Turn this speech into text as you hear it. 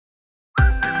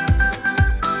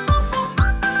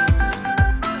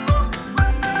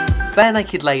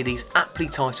Barenaked Ladies' aptly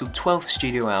titled 12th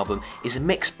studio album is a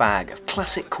mixed bag of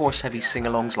classic chorus-heavy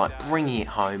sing-alongs like Bringing It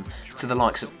Home to the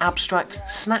likes of abstract,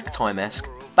 snack time-esque,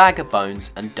 Bag of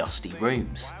Bones and Dusty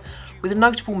Rooms. With a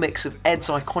notable mix of Ed's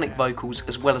iconic vocals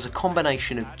as well as a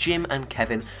combination of Jim and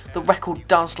Kevin, the record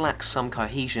does lack some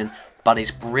cohesion but is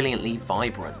brilliantly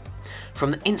vibrant.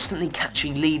 From the instantly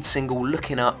catchy lead single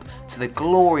Lookin Up to the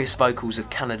glorious vocals of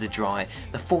Canada Dry,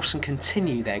 the foursome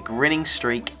continue their grinning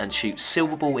streak and shoot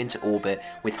Silverball into orbit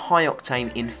with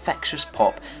high-octane infectious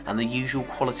pop and the usual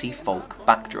quality folk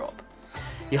backdrop.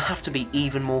 You'll have to be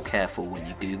even more careful when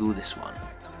you Google this one.